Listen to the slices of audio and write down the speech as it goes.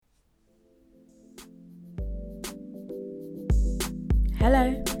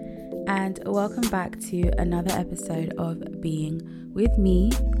Hello, and welcome back to another episode of Being with me,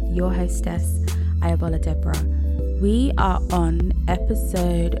 your hostess, Ayabola Deborah. We are on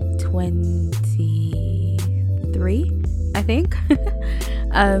episode 23, I think.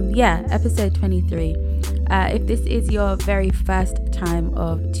 Episode 23. If this is your very first time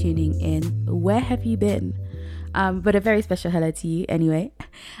of tuning in, where have you been? But a very special hello to you anyway.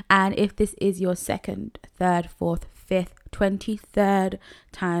 And if this is your second, third, fourth, fifth, 23rd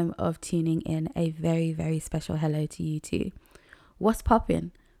time of tuning in, a very, very special hello to you too. What's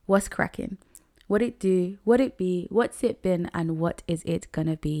poppin'? What's cracking? What it do? What it be? What's it been? And what is it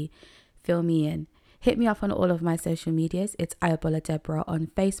gonna be? Fill me in. Hit me up on all of my social medias. It's Ayabola Deborah on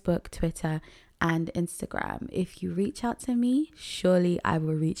Facebook, Twitter, and Instagram. If you reach out to me, surely I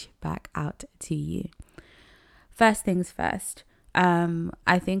will reach back out to you. First things first,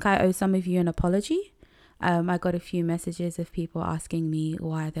 I think I owe some of you an apology. I got a few messages of people asking me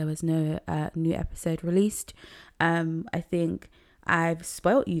why there was no new episode released. I think I've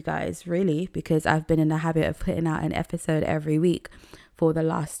spoilt you guys really, because I've been in the habit of putting out an episode every week for the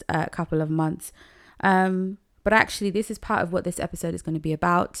last couple of months. But actually, this is part of what this episode is going to be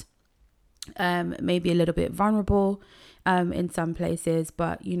about. Maybe a little bit vulnerable in some places,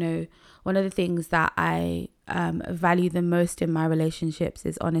 but you know, one of the things that I value the most in my relationships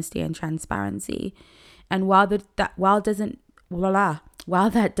is honesty and transparency. And while that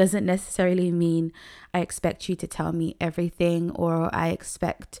doesn't necessarily mean I expect you to tell me everything or I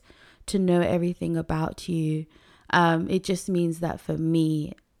expect to know everything about you, it just means that for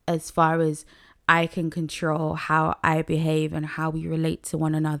me, as far as I can control how I behave and how we relate to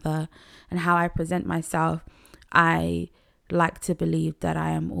one another and how I present myself, I like to believe that I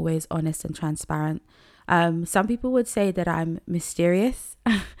am always honest and transparent. Some people would say that I'm mysterious.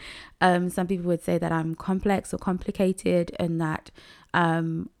 Some people would say that I'm complex or complicated and that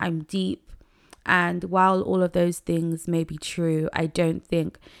I'm deep. And while all of those things may be true, I don't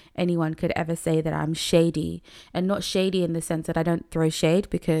think anyone could ever say that I'm shady. And not shady in the sense that I don't throw shade,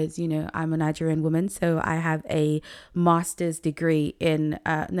 because, you know, I'm a Nigerian woman. So I have a master's degree in,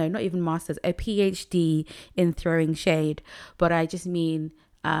 not even master's, a PhD in throwing shade. But I just mean,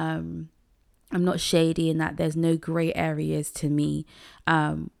 I'm not shady in that there's no gray areas to me.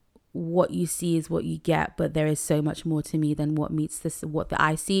 What you see is what you get, but there is so much more to me than what meets this, what the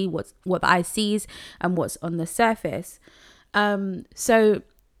eye see, what the eye sees, and what's on the surface. So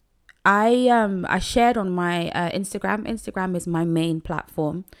I shared on my Instagram. Instagram is my main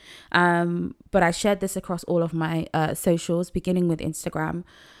platform, but I shared this across all of my socials, beginning with Instagram,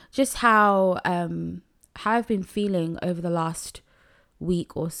 just how I've been feeling over the last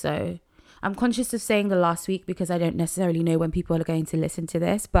week or so. I'm conscious of saying the last week because I don't necessarily know when people are going to listen to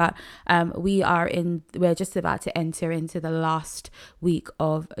this, but we're just about to enter into the last week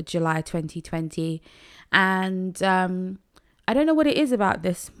of July 2020. And I don't know what it is about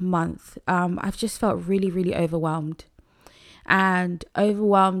this month. I've just felt really, really overwhelmed. And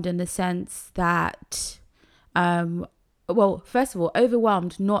overwhelmed in the sense that, first of all,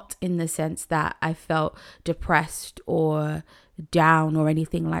 overwhelmed not in the sense that I felt depressed or down or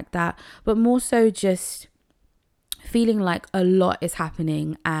anything like that, but more so just feeling like a lot is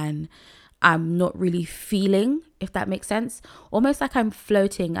happening and I'm not really feeling, if that makes sense. Almost like I'm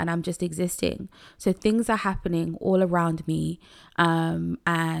floating and I'm just existing. So things are happening all around me,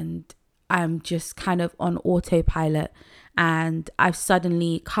 and I'm just kind of on autopilot, and I've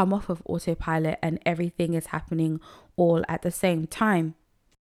suddenly come off of autopilot and everything is happening all at the same time.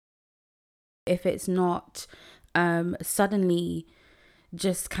 If it's not suddenly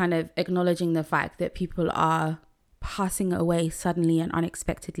just kind of acknowledging the fact that people are passing away suddenly and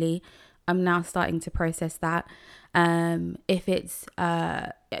unexpectedly, I'm now starting to process that. If it's,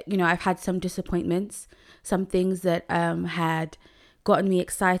 I've had some disappointments, some things that had gotten me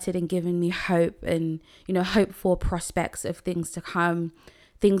excited and given me hope and, hope for prospects of things to come,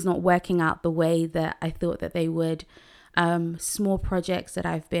 things not working out the way that I thought that they would. Small projects that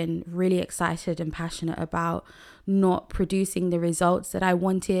I've been really excited and passionate about not producing the results that I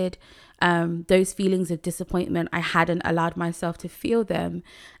wanted. Those feelings of disappointment, I hadn't allowed myself to feel them.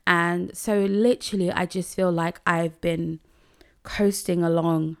 And so literally, I just feel like I've been coasting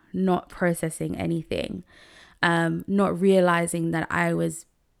along, not processing anything, not realizing that I was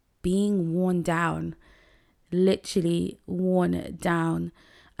being worn down, literally worn down.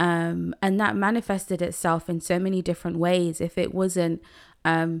 And that manifested itself in so many different ways. If it wasn't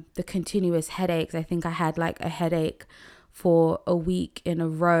the continuous headaches, I think I had like a headache for a week in a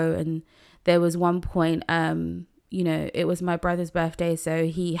row. And there was one point it was my brother's birthday, so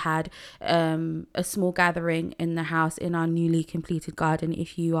he had a small gathering in the house in our newly completed garden.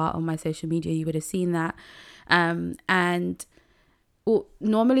 If you are on my social media, you would have seen that. And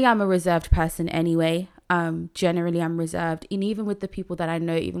normally I'm a reserved person anyway. Generally I'm reserved, and even with the people that I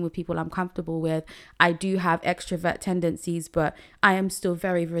know, even with people I'm comfortable with, I do have extrovert tendencies, but I am still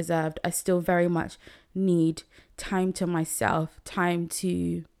very reserved. I still very much need time to myself, time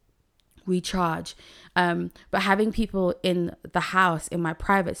to recharge. But having people in the house, in my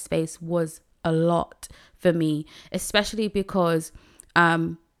private space, was a lot for me, especially because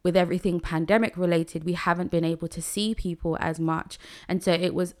with everything pandemic related, we haven't been able to see people as much. And so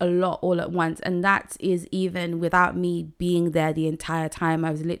it was a lot all at once. And that is even without me being there the entire time. I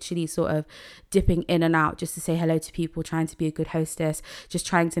was literally sort of dipping in and out just to say hello to people, trying to be a good hostess, just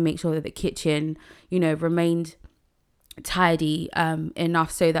trying to make sure that the kitchen, remained tidy enough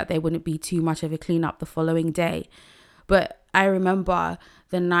so that there wouldn't be too much of a cleanup the following day. But I remember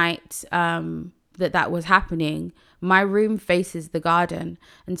the night that was happening, my room faces the garden,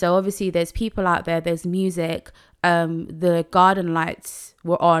 and so obviously there's people out there, there's music, the garden lights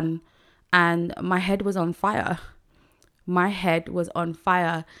were on, and my head was on fire. And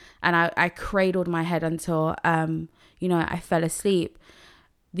I cradled my head until I fell asleep.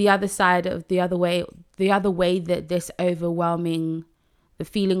 The other way that this the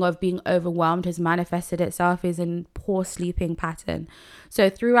feeling of being overwhelmed has manifested itself is in poor sleeping pattern.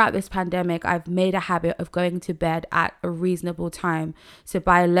 So throughout this pandemic, I've made a habit of going to bed at a reasonable time. So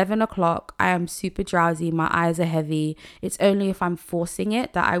by 11 o'clock, I am super drowsy. My eyes are heavy. It's only if I'm forcing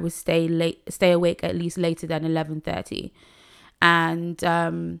it that I would stay awake at least later than 11:30.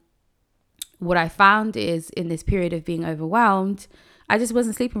 And what I found is, in this period of being overwhelmed, I just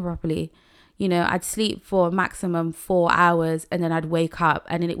wasn't sleeping properly. I'd sleep for maximum 4 hours, and then I'd wake up,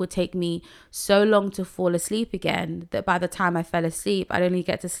 and then it would take me so long to fall asleep again that by the time I fell asleep, I'd only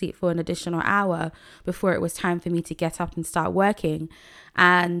get to sleep for an additional hour before it was time for me to get up and start working.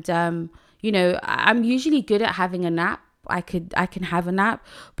 And, I'm usually good at having a nap. I can have a nap,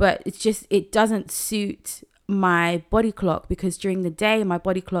 but it doesn't suit my body clock, because during the day, my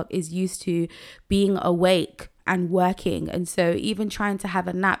body clock is used to being awake and working. And so even trying to have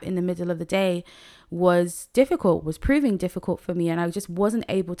a nap in the middle of the day was proving difficult for me, and I just wasn't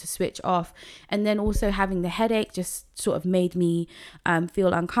able to switch off. And then also having the headache just sort of made me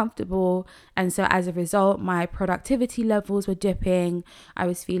feel uncomfortable, and so as a result, my productivity levels were dipping. I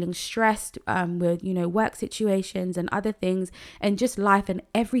was feeling stressed with work situations and other things, and just life and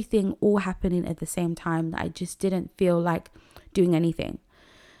everything all happening at the same time, that I just didn't feel like doing anything.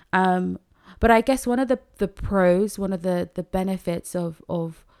 But I guess one of the pros, one of the benefits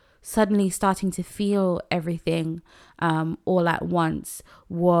of suddenly starting to feel everything all at once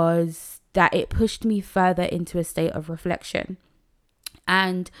was that it pushed me further into a state of reflection.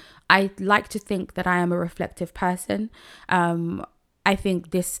 And I like to think that I am a reflective person. I think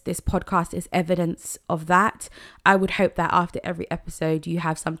this podcast is evidence of that. I would hope that after every episode you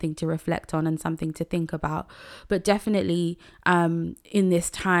have something to reflect on and something to think about. But definitely in this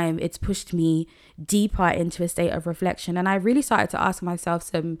time, it's pushed me deeper into a state of reflection. And I really started to ask myself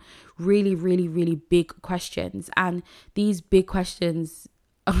some really, really, really big questions. And these big questions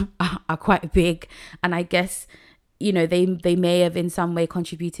are quite big. And I guess they may have in some way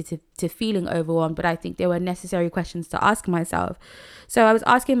contributed to feeling overwhelmed, but I think they were necessary questions to ask myself. So I was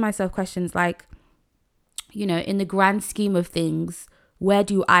asking myself questions like, in the grand scheme of things, where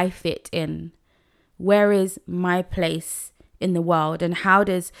do I fit in? Where is my place in the world? And how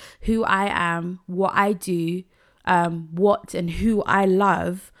does who I am, what I do, what and who I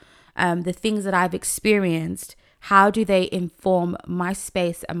love, the things that I've experienced, how do they inform my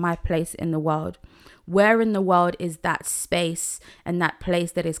space and my place in the world? Where in the world is that space and that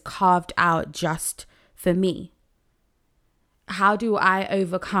place that is carved out just for me? How do I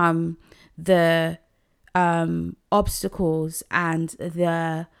overcome the obstacles and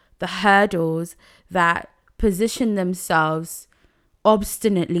the hurdles that position themselves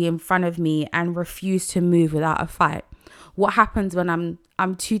obstinately in front of me and refuse to move without a fight? What happens when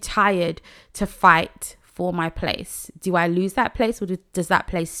I'm too tired to fight for my place? Do I lose that place, or does that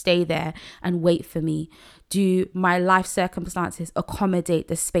place stay there and wait for me? Do my life circumstances accommodate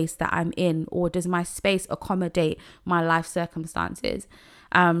the space that I'm in, or does my space accommodate my life circumstances?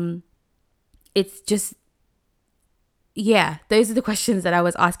 It's just, those are the questions that I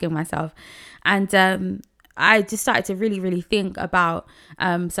was asking myself. And I just started to really, really think about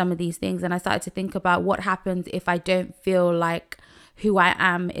some of these things. And I started to think about what happens if I don't feel like who I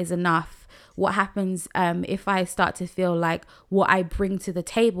am is enough. What happens if I start to feel like what I bring to the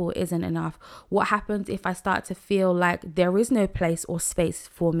table isn't enough? What happens if I start to feel like there is no place or space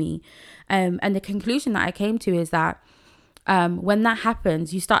for me? And the conclusion that I came to is that when that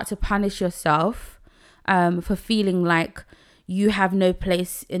happens, you start to punish yourself for feeling like you have no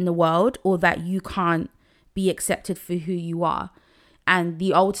place in the world, or that you can't be accepted for who you are. And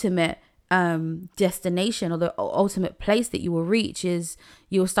the ultimate destination, or the ultimate place that you will reach, is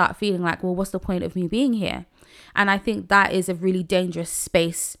you'll start feeling like, well, what's the point of me being here? And I think that is a really dangerous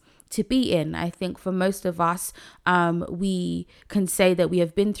space to be in. I think for most of us, we can say that we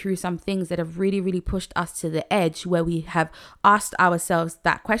have been through some things that have really, really pushed us to the edge, where we have asked ourselves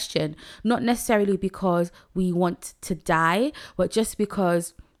that question, not necessarily because we want to die, but just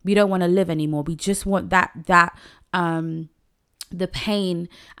because we don't want to live anymore. We just want that the pain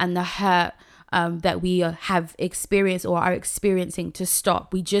and the hurt that we have experienced or are experiencing to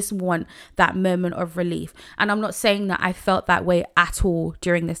stop. We just want that moment of relief. And I'm not saying that I felt that way at all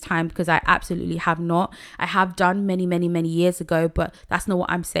during this time, because I absolutely have not. I have done many, many, many years ago, but that's not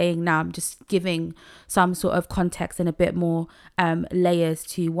what I'm saying now. I'm just giving some sort of context and a bit more layers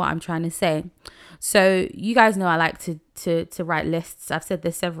to what I'm trying to say. So you guys know I like to write lists. I've said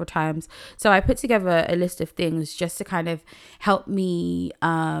this several times. So I put together a list of things just to kind of help me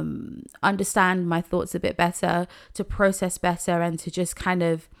understand my thoughts a bit better, to process better, and to just kind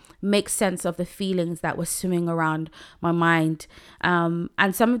of make sense of the feelings that were swimming around my mind. And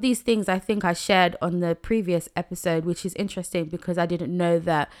some of these things I think I shared on the previous episode, which is interesting because I didn't know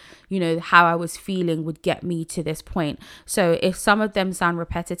that, you know, how I was feeling would get me to this point. So if some of them sound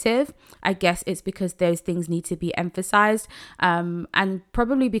repetitive, I guess it's because those things need to be emphasized, and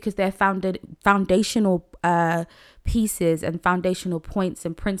probably because they're foundational pieces and foundational points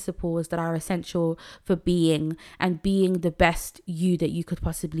and principles that are essential for being the best you that you could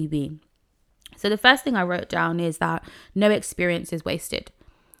possibly be. So the first thing I wrote down is that no experience is wasted.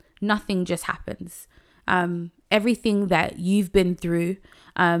 Nothing just happens. Everything that you've been through,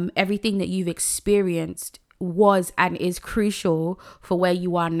 everything that you've experienced was and is crucial for where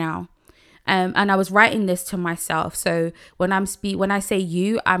you are now. And I was writing this to myself. So when I say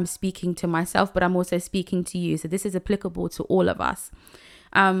you, I'm speaking to myself, but I'm also speaking to you. So this is applicable to all of us.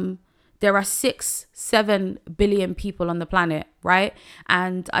 There are 6-7 billion people on the planet, right?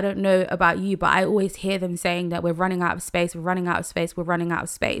 And I don't know about you, but I always hear them saying that we're running out of space, we're running out of space, we're running out of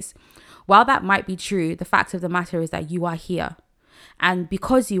space. While that might be true, the fact of the matter is that you are here. And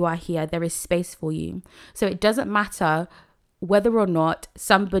because you are here, there is space for you. So it doesn't matter whether or not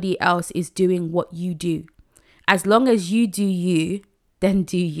somebody else is doing what you do. As long as you do you, then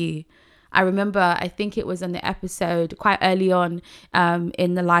do you. I remember, I think it was on the episode quite early on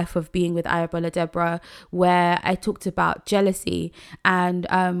in the life of being with Ayabola Deborah, where I talked about jealousy. And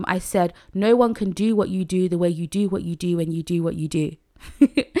I said, no one can do what you do the way you do what you do when you do what you do.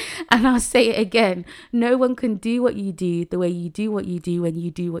 And I'll say it again. No one can do what you do the way you do what you do when you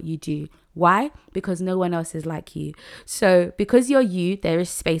do what you do. Why? Because no one else is like you. So because you're you, there is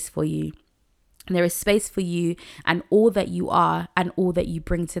space for you. And there is space for you and all that you are and all that you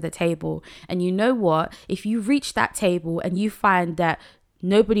bring to the table. And you know what? If you reach that table and you find that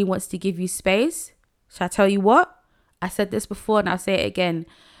nobody wants to give you space, shall I tell you what? I said this before and I'll say it again.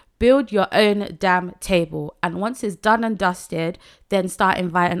 Build your own damn table. And once it's done and dusted, then start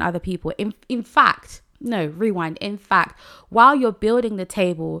inviting other people. In fact, while you're building the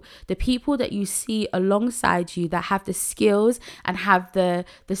table, the people that you see alongside you that have the skills and have the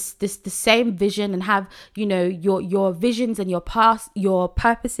same vision and have, you know, your visions and your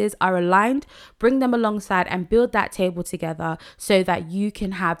purposes are aligned, bring them alongside and build that table together so that you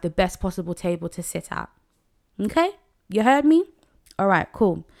can have the best possible table to sit at. Okay? You heard me? All right,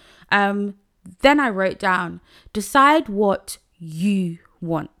 cool. Then I wrote down, decide what you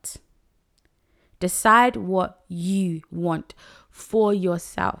want. Decide what you want for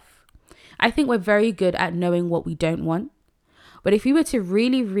yourself. I think we're very good at knowing what we don't want. But if we were to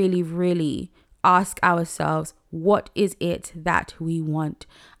really, really, really ask ourselves, what is it that we want?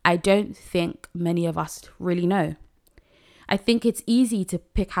 I don't think many of us really know. I think it's easy to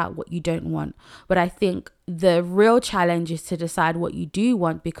pick out what you don't want, but I think the real challenge is to decide what you do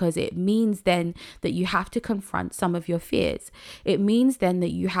want, because it means then that you have to confront some of your fears. It means then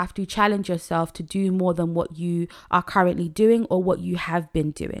that you have to challenge yourself to do more than what you are currently doing or what you have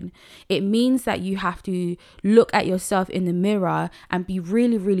been doing. It means that you have to look at yourself in the mirror and be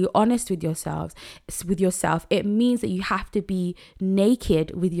really, really honest with yourself. It means that you have to be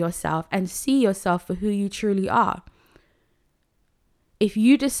naked with yourself and see yourself for who you truly are. If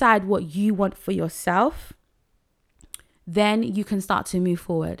you decide what you want for yourself, then you can start to move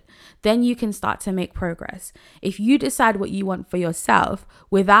forward. Then you can start to make progress. If you decide what you want for yourself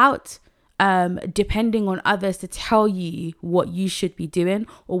without depending on others to tell you what you should be doing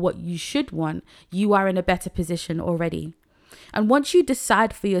or what you should want, you are in a better position already. And once you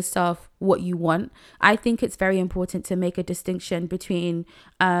decide for yourself what you want, I think it's very important to make a distinction between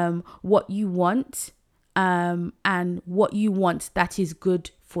what you want and what you want that is good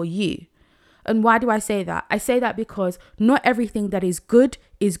for you. And why do I say that? I say that because not everything that is good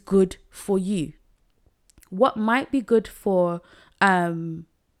for you. What might be good for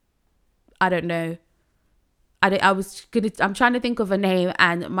I don't know. I'm trying to think of a name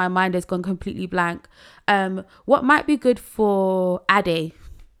and my mind has gone completely blank. What might be good for Ade?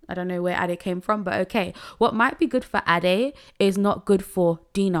 I don't know where Ade came from, but okay. What might be good for Ade is not good for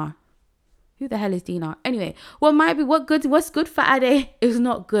Dina. Who the hell is Dina? Anyway, what's good for Ade is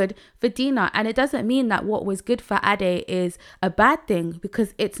not good for Dina. And it doesn't mean that what was good for Ade is a bad thing,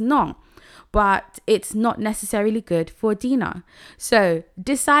 because it's not. But it's not necessarily good for Dina. So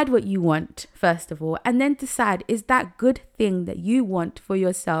decide what you want, first of all, and then decide, is that good thing that you want for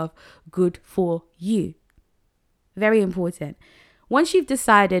yourself good for you? Very important. Once you've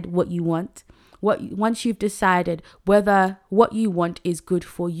decided what you want, once you've decided whether what you want is good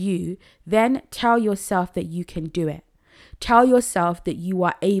for you, then tell yourself that you can do it. Tell yourself that you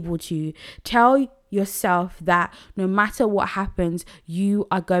are able to. Tell yourself that no matter what happens, you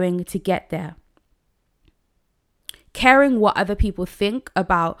are going to get there. Caring what other people think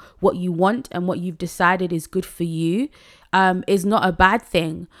about what you want and what you've decided is good for you is not a bad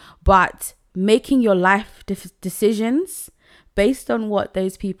thing, but making your life decisions based on what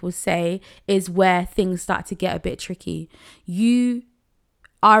those people say is where things start to get a bit tricky. You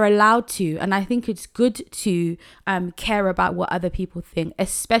are allowed to, and I think it's good to care about what other people think,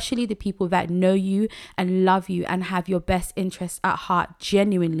 especially the people that know you and love you and have your best interests at heart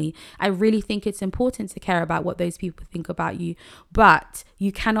genuinely. I really think it's important to care about what those people think about you, but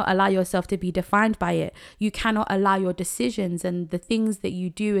you cannot allow yourself to be defined by it. You cannot allow your decisions and the things that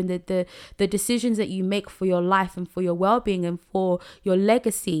you do and the decisions that you make for your life and for your well-being and for your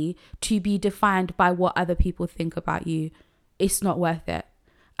legacy to be defined by what other people think about you. It's not worth it.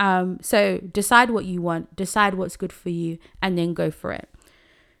 So decide what you want, decide what's good for you, and then go for it.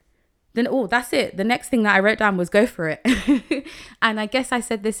 Then, that's it. The next thing that I wrote down was go for it. And I guess I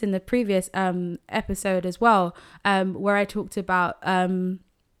said this in the previous episode as well, where I talked about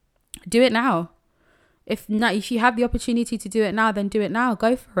do it now. If you have the opportunity to do it now, then do it now.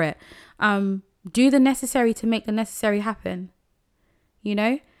 Go for it. Do the necessary to make the necessary happen. You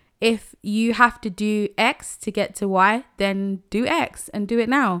know? If you have to do X to get to Y, then do X and do it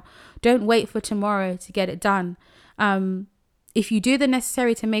now. Don't wait for tomorrow to get it done. If you do the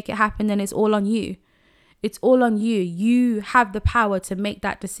necessary to make it happen, then it's all on you. It's all on you. You have the power to make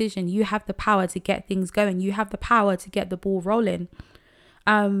that decision. You have the power to get things going. You have the power to get the ball rolling.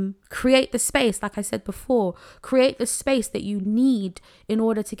 Create the space, like I said before, create the space that you need in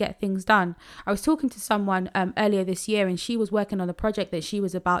order to get things done. I was talking to someone earlier this year, and she was working on a project that she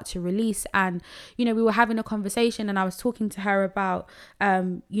was about to release, and we were having a conversation, and I was talking to her about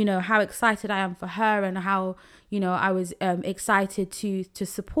how excited I am for her, and how I was excited to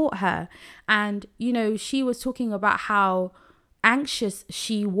support her. And she was talking about how anxious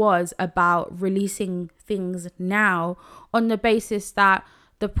she was about releasing things now, on the basis that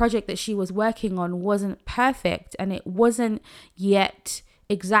the project that she was working on wasn't perfect and it wasn't yet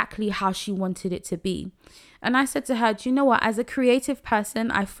exactly how she wanted it to be. And I said to her, do you know what? As a creative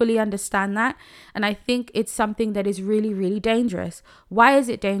person, I fully understand that. And I think it's something that is really, really dangerous. Why is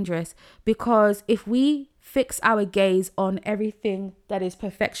it dangerous? Because if we fix our gaze on everything that is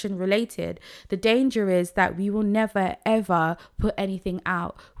perfection related, the danger is that we will never, ever put anything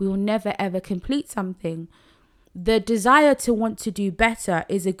out. We will never, ever complete something. The desire to want to do better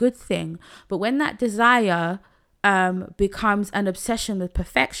is a good thing. But when that desire becomes an obsession with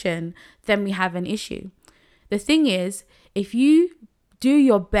perfection, then we have an issue. The thing is, if you do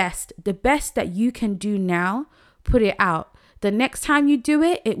your best, the best that you can do now, put it out. The next time you do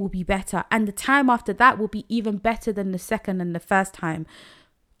it, it will be better. And the time after that will be even better than the second and the first time.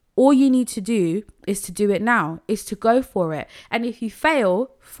 All you need to do is to do it now, is to go for it. And if you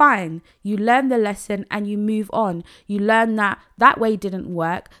fail, fine. You learn the lesson and you move on. You learn that way didn't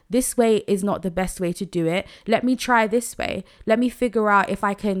work. This way is not the best way to do it. Let me try this way. Let me figure out if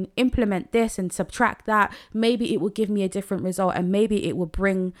I can implement this and subtract that. Maybe it will give me a different result, and maybe it will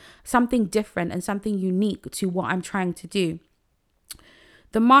bring something different and something unique to what I'm trying to do.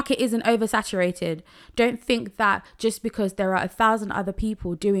 The market isn't oversaturated. Don't think that just because there are 1,000 other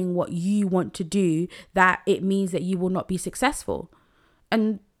people doing what you want to do, that it means that you will not be successful.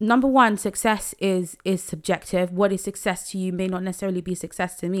 And number one, success is subjective. What is success to you may not necessarily be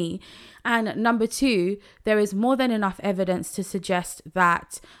success to me. And number two, there is more than enough evidence to suggest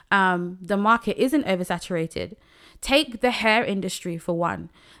that the market isn't oversaturated. Take the hair industry for one.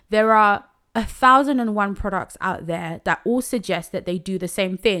 There are 1,001 products out there that all suggest that they do the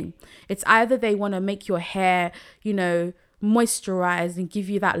same thing. It's either they want to make your hair, moisturize and give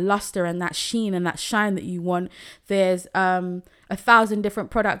you that luster and that sheen and that shine that you want. There's 1,000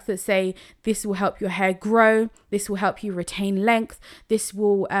 different products that say this will help your hair grow, this will help you retain length, this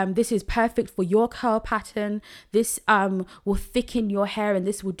is perfect for your curl pattern, this will thicken your hair, and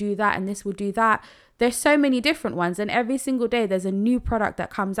this will do that, and this will do that. There's so many different ones, and every single day there's a new product that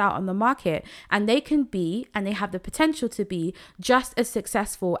comes out on the market, and they can be, and they have the potential to be, just as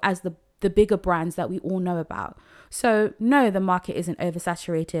successful as the bigger brands that we all know about. So no, the market isn't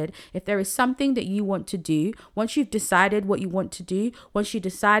oversaturated. If there is something that you want to do, once you've decided what you want to do, once you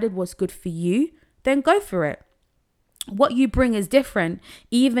decided what's good for you, then go for it. What you bring is different,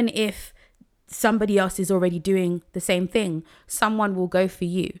 even if somebody else is already doing the same thing. Someone will go for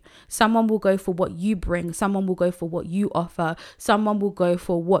you. Someone will go for what you bring. Someone will go for what you offer. Someone will go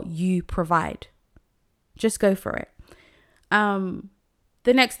for what you provide. Just go for it.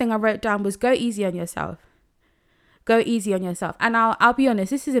 The next thing I wrote down was go easy on yourself. Go easy on yourself. And I'll be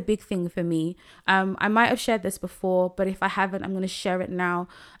honest, this is a big thing for me. I might have shared this before, but if I haven't, I'm going to share it now.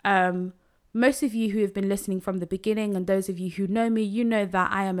 Most of you who have been listening from the beginning, and those of you who know me, you know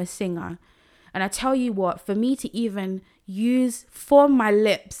that I am a singer. And I tell you what, for me to even form my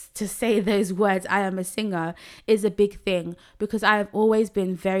lips to say those words, I am a singer, is a big thing, because I have always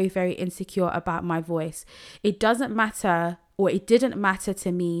been very, very insecure about my voice. It doesn't matter, or it didn't matter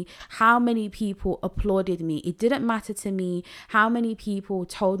to me how many people applauded me. It didn't matter to me how many people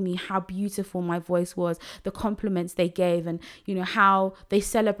told me how beautiful my voice was, the compliments they gave, and how they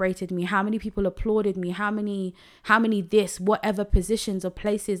celebrated me, how many people applauded me, how many whatever positions or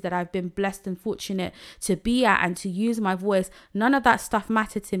places that I've been blessed and fortunate to be at and to use my voice. None of that stuff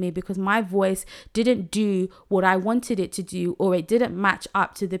mattered to me, because my voice didn't do what I wanted it to do, or it didn't match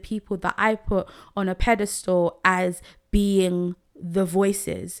up to the people that I put on a pedestal as being the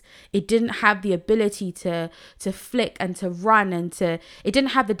voices. It didn't have the ability to flick and to run, and it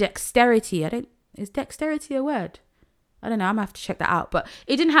didn't have the dexterity. Is dexterity a word? I don't know, I'm gonna have to check that out. But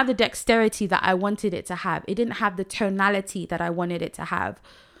it didn't have the dexterity that I wanted it to have. It didn't have the tonality that I wanted it to have.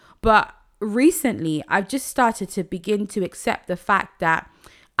 But recently, I've just started to begin to accept the fact that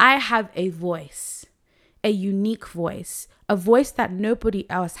I have a voice, a unique voice, a voice that nobody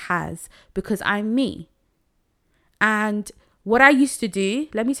else has, because I'm me. And what I used to do,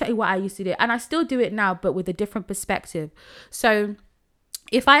 let me tell you what I used to do. And I still do it now, but with a different perspective. So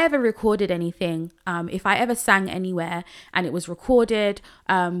if I ever recorded anything, if I ever sang anywhere and it was recorded,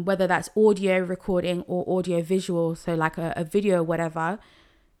 whether that's audio recording or audio visual, so like a video or whatever,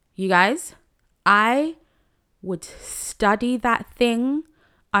 you guys, I would study that thing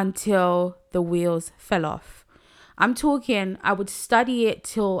until the wheels fell off. I'm talking, I would study it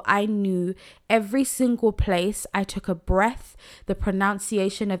till I knew every single place I took a breath, the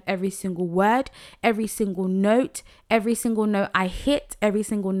pronunciation of every single word, every single note I hit, every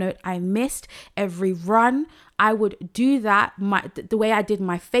single note I missed, every run. I would do that the way I did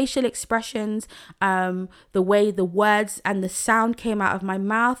my facial expressions, the way the words and the sound came out of my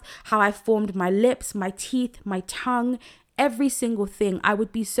mouth, how I formed my lips, my teeth, my tongue, every single thing. I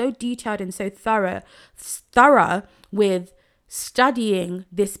would be so detailed and so thorough with studying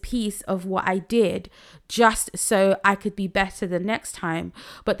this piece of what I did, just so I could be better the next time.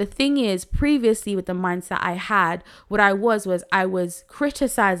 But the thing is, previously with the mindset I had, what I was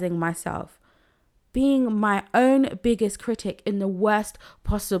criticizing myself, being my own biggest critic in the worst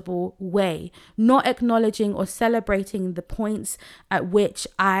possible way, not acknowledging or celebrating the points at which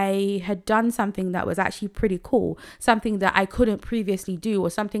I had done something that was actually pretty cool, something that I couldn't previously do, or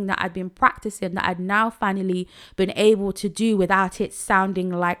something that I'd been practicing that I'd now finally been able to do without it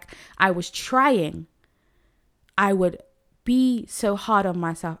sounding like I was trying. I would be so hard on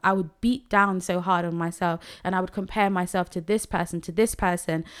myself. I would beat down so hard on myself, and I would compare myself to this person, to this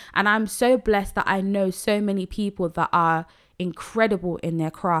person. And I'm so blessed that I know so many people that are incredible in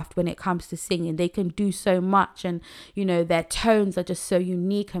their craft when it comes to singing. They can do so much, and their tones are just so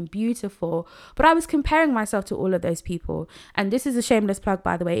unique and beautiful. But I was comparing myself to all of those people. And this is a shameless plug,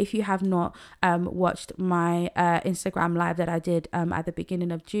 by the way. If you have not watched my Instagram live that I did at the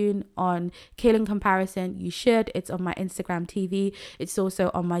beginning of June on Killing Comparison, you should. It's on my Instagram TV. It's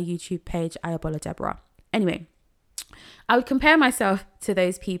also on my YouTube page, Ayabola Deborah. Anyway, I would compare myself to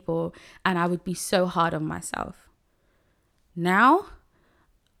those people and I would be so hard on myself. Now,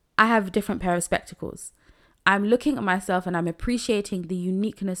 I have a different pair of spectacles. I'm looking at myself and I'm appreciating the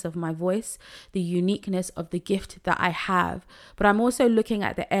uniqueness of my voice, the uniqueness of the gift that I have. But I'm also looking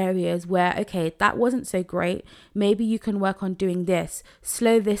at the areas where, okay, that wasn't so great. Maybe you can work on doing this,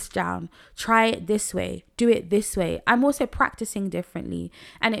 slow this down, try it this way, do it this way. I'm also practicing differently.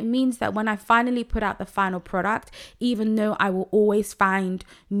 And it means that when I finally put out the final product, even though I will always find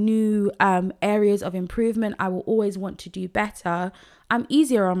new areas of improvement, I will always want to do better, I'm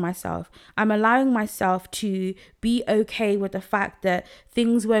easier on myself. I'm allowing myself to be okay with the fact that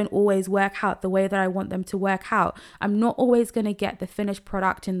things won't always work out the way that I want them to work out. I'm not always going to get the finished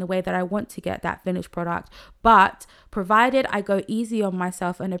product in the way that I want to get that finished product. But provided I go easy on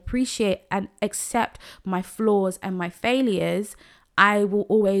myself and appreciate and accept my flaws and my failures, I will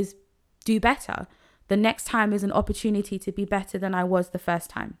always do better. The next time is an opportunity to be better than I was the first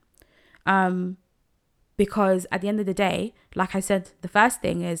time. Because at the end of the day, like I said, the first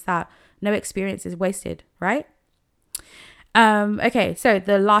thing is that no experience is wasted, right? Okay, so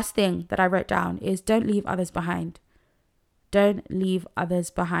the last thing that I wrote down is don't leave others behind. Don't leave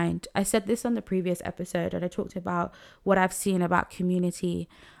others behind. I said this on the previous episode and I talked about what I've seen about community,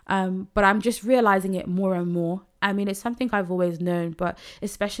 but I'm just realizing it more and more. I mean, it's something I've always known, but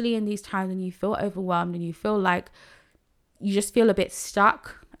especially in these times when you feel overwhelmed and you feel like you just feel a bit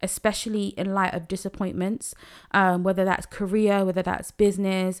stuck, especially in light of disappointments, whether that's career, whether that's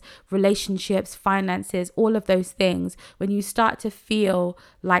business, relationships, finances, all of those things. When you start to feel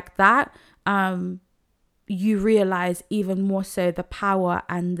like that, you realize even more so the power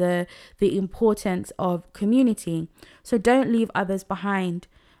and the importance of community. So don't leave others behind.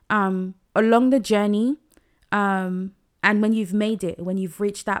 Along the journey, and when you've made it, when you've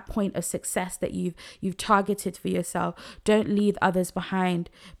reached that point of success that you've targeted for yourself, don't leave others behind.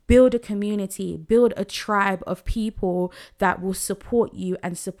 Build a community, build a tribe of people that will support you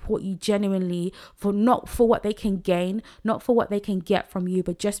and support you genuinely not for what they can gain, not for what they can get from you,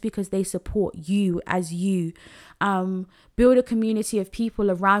 but just because they support you as you. Build a community of people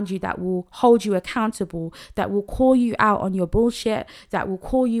around you that will hold you accountable, that will call you out on your bullshit, that will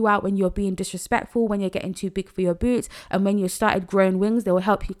call you out when you're being disrespectful, when you're getting too big for your boots, and when you started growing wings, they will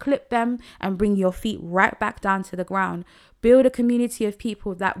help you clip them and bring your feet right back down to the ground. Build a community of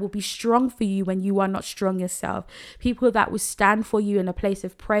people that will be strong for you when you are not strong yourself. People that will stand for you in a place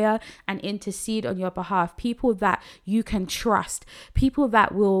of prayer and intercede on your behalf. People that you can trust. People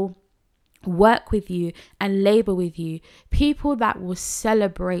that will work with you and labor with you. People that will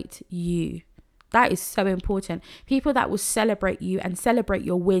celebrate you. That is so important. People that will celebrate you and celebrate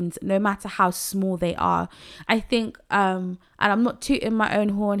your wins, no matter how small they are. I think, and I'm not tooting my own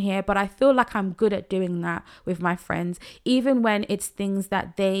horn here, but I feel like I'm good at doing that with my friends, even when it's things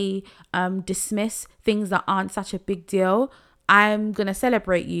that they dismiss, things that aren't such a big deal. I'm going to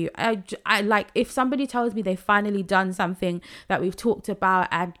celebrate you. I like, if somebody tells me they've finally done something that we've talked about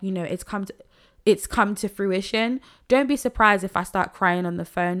and, it's come to fruition, don't be surprised if I start crying on the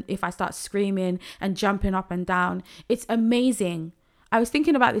phone, if I start screaming and jumping up and down. It's amazing. I was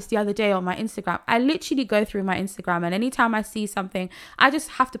thinking about this the other day on my Instagram. I literally go through my Instagram and anytime I see something, I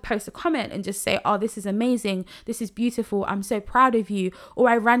just have to post a comment and just say, oh, this is amazing. This is beautiful. I'm so proud of you. Or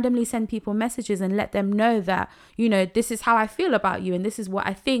I randomly send people messages and let them know that, this is how I feel about you and this is what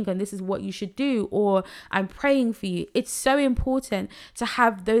I think and this is what you should do, or I'm praying for you. It's so important to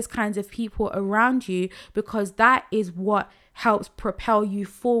have those kinds of people around you because that is what helps propel you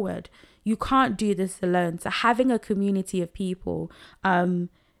forward. You can't do this alone. So having a community of people, having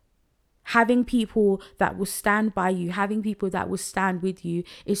people that will stand by you, having people that will stand with you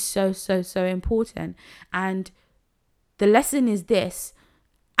is so, so, so important. And the lesson is this: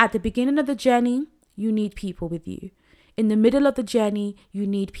 at the beginning of the journey, you need people with you. In the middle of the journey, you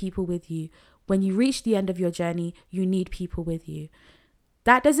need people with you. When you reach the end of your journey, you need people with you.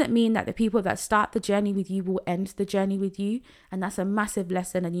 That doesn't mean that the people that start the journey with you will end the journey with you. And that's a massive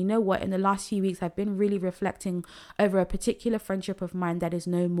lesson. And you know what? In the last few weeks, I've been really reflecting over a particular friendship of mine that is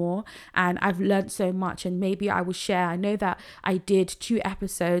no more. And I've learned so much. And maybe I will share. I know that I did 2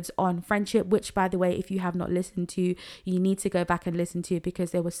 episodes on friendship, which, by the way, if you have not listened to, you need to go back and listen to because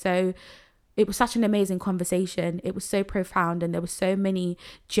they were so it was such an amazing conversation. It was so profound, and there were so many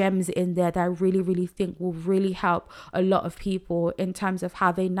gems in there that I really, really think will really help a lot of people in terms of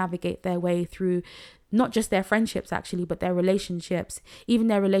how they navigate their way through not just their friendships actually, but their relationships, even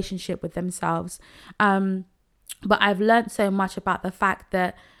their relationship with themselves. But I've learned so much about the fact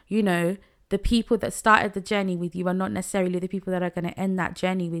that, you know, the people that started the journey with you are not necessarily the people that are going to end that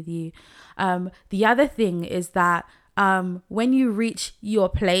journey with you. The other thing is that when you reach your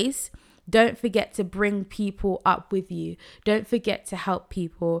place, don't forget to bring people up with you. Don't forget to help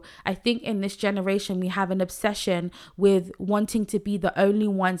people. I think in this generation, we have an obsession with wanting to be the only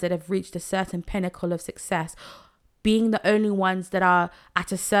ones that have reached a certain pinnacle of success, being the only ones that are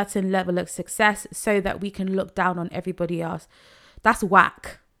at a certain level of success so that we can look down on everybody else. That's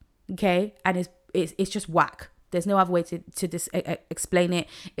whack, okay? And it's just whack. There's no other way to explain it.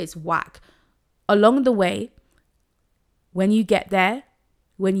 It's whack. Along the way, when you get there,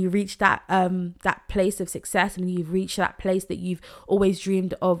 when you reach that place of success, and you've reached that place that you've always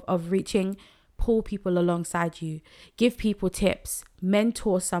dreamed of reaching, pull people alongside you, give people tips,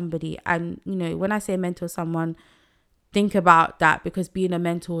 mentor somebody. And, you know, when I say mentor someone, think about that, because being a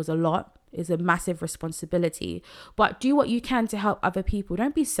mentor is a lot. Is a massive responsibility, but do what you can to help other people.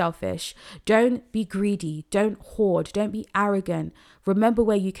 Don't be selfish. Don't be greedy. Don't hoard. Don't be arrogant. Remember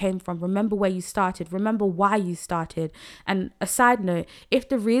where you came from. Remember where you started. Remember why you started. And a side note, if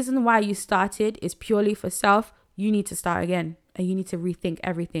the reason why you started is purely for self, you need to start again, and you need to rethink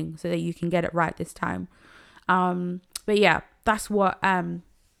everything so that you can get it right this time. But yeah, that's what I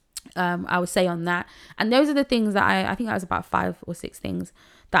would say on that. And those are the things that I think that was about 5 or 6 things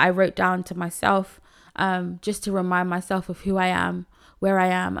that I wrote down to myself, just to remind myself of who I am, where I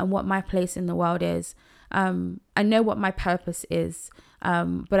am, and what my place in the world is. I know what my purpose is,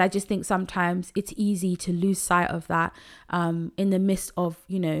 but I just think sometimes it's easy to lose sight of that in the midst of,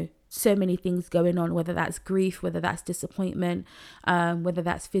 you know, so many things going on, whether that's grief, whether that's disappointment, whether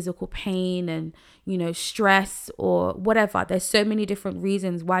that's physical pain and, you know, stress or whatever. There's so many different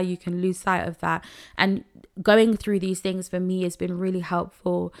reasons why you can lose sight of that. And going through these things for me has been really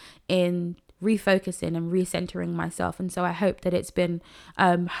helpful in refocusing and recentering myself. And so I hope that it's been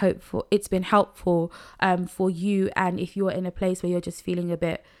helpful for you. And if you're in a place where you're just feeling a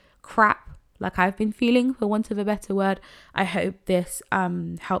bit crap, like I've been feeling, for want of a better word, I hope this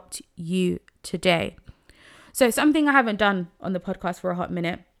helped you today. So something I haven't done on the podcast for a hot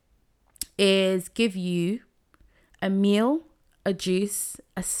minute is give you a meal, a juice,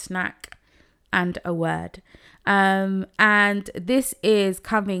 a snack, and a word. And this is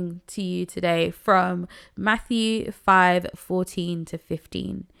coming to you today from Matthew 5:14 to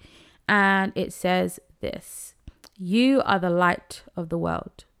 15. And it says this: "You are the light of the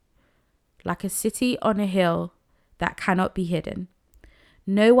world, like a city on a hill that cannot be hidden.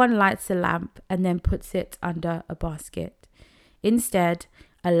 No one lights a lamp and then puts it under a basket. Instead,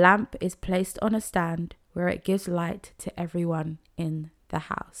 a lamp is placed on a stand where it gives light to everyone in the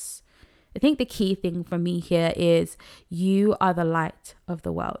house." I think the key thing for me here is you are the light of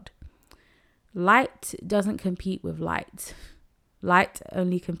the world. Light doesn't compete with light. Light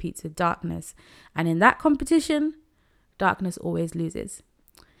only competes with darkness. And in that competition, darkness always loses.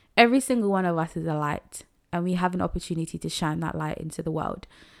 Every single one of us is a light, and we have an opportunity to shine that light into the world.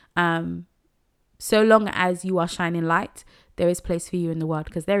 So long as you are shining light, there is place for you in the world,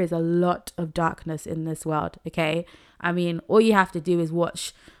 because there is a lot of darkness in this world, okay? I mean, all you have to do is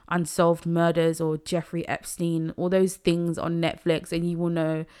watch Unsolved Murders or Jeffrey Epstein, all those things on Netflix, and you will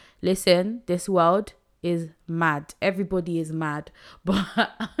know, listen, this world is mad. Everybody is mad.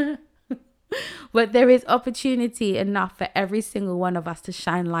 But there is opportunity enough for every single one of us to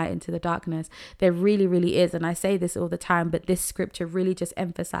shine light into the darkness. There really, really is. And I say this all the time, but this scripture really just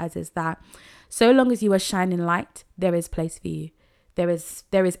emphasizes that so long as you are shining light, there is place for you. There is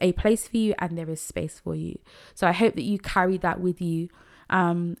a place for you, and there is space for you. So I hope that you carry that with you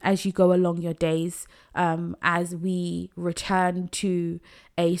as you go along your days, as we return to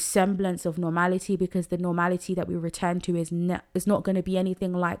a semblance of normality, because the normality that we return to is not going to be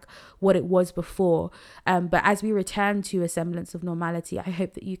anything like what it was before. But as we return to a semblance of normality, I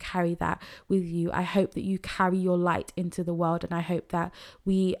hope that you carry that with you. I hope that you carry your light into the world, and I hope that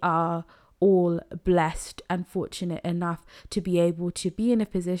we are all blessed and fortunate enough to be able to be in a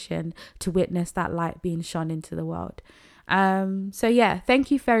position to witness that light being shone into the world. So yeah,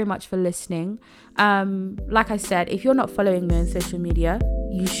 thank you very much for listening. Like I said, if you're not following me on social media,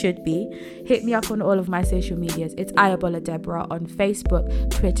 you should be. Hit me up on all of my social medias. It's Ayabola Deborah on Facebook,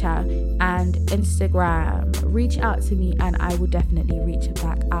 Twitter, and Instagram. Reach out to me and I will definitely reach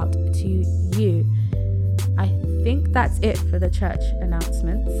back out to you. I think that's it for the church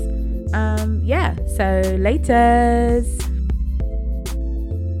announcements. Yeah, so laters.